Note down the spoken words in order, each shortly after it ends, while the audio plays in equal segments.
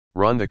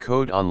Run the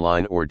code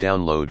online or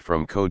download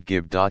from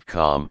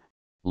codegive.com,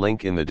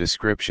 link in the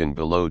description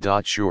below.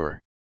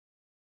 Sure.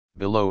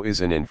 Below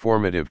is an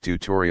informative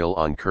tutorial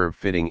on curve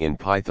fitting in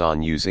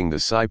Python using the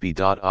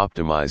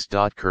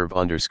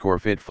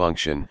scipy.optimize.curve_fit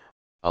function,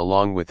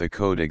 along with a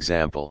code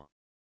example.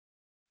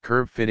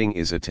 Curve fitting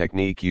is a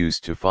technique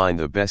used to find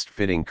the best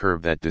fitting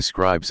curve that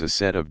describes a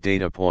set of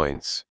data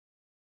points.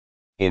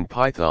 In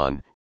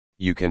Python,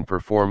 you can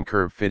perform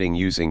curve fitting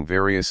using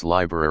various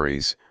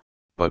libraries,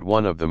 but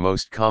one of the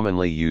most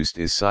commonly used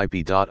is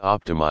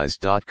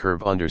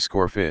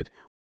scipy.optimize.curve_fit,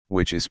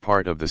 which is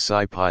part of the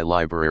scipy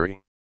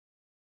library.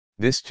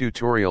 This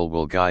tutorial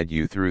will guide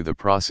you through the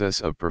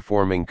process of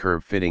performing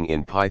curve fitting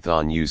in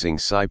Python using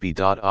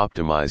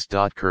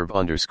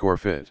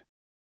scipy.optimize.curve_fit.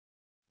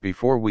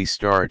 Before we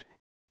start,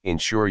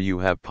 ensure you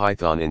have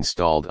Python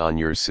installed on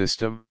your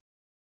system.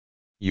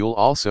 You'll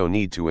also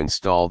need to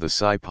install the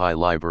scipy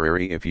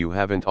library if you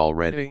haven't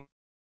already.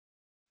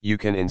 You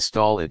can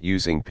install it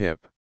using pip.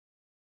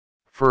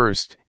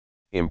 First,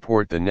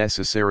 import the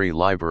necessary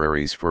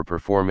libraries for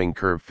performing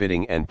curve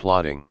fitting and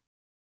plotting.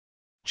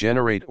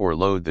 Generate or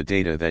load the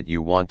data that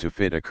you want to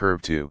fit a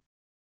curve to.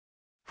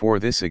 For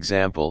this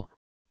example,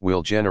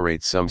 we'll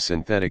generate some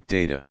synthetic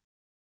data.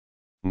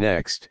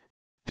 Next,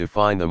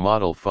 define the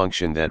model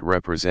function that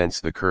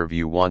represents the curve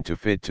you want to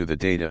fit to the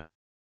data.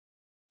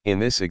 In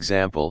this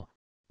example,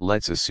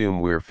 let's assume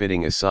we're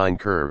fitting a sine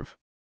curve.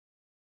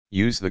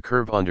 Use the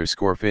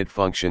curve_fit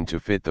function to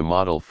fit the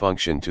model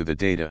function to the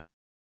data.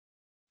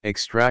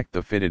 Extract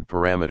the fitted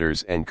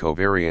parameters and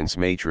covariance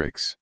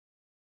matrix.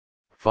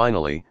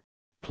 Finally,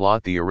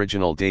 plot the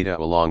original data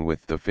along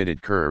with the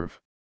fitted curve.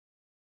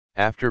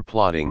 After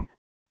plotting,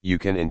 you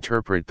can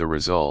interpret the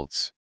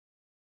results.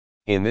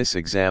 In this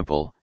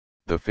example,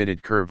 the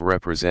fitted curve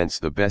represents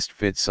the best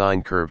fit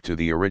sine curve to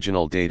the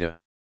original data.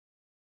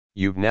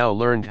 You've now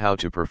learned how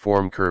to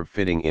perform curve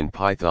fitting in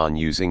Python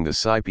using the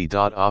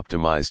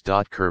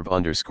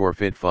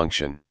scipy.optimize.curve_fit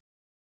function.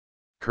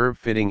 Curve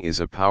fitting is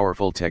a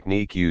powerful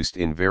technique used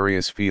in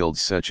various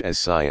fields such as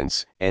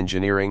science,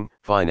 engineering,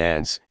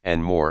 finance,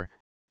 and more,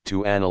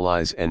 to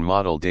analyze and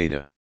model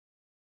data.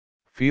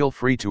 Feel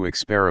free to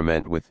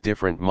experiment with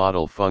different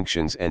model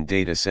functions and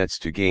data sets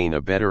to gain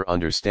a better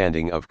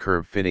understanding of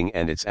curve fitting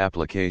and its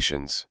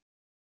applications.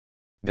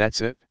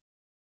 That's it.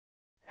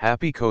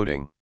 Happy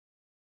coding!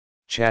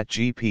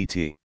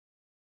 ChatGPT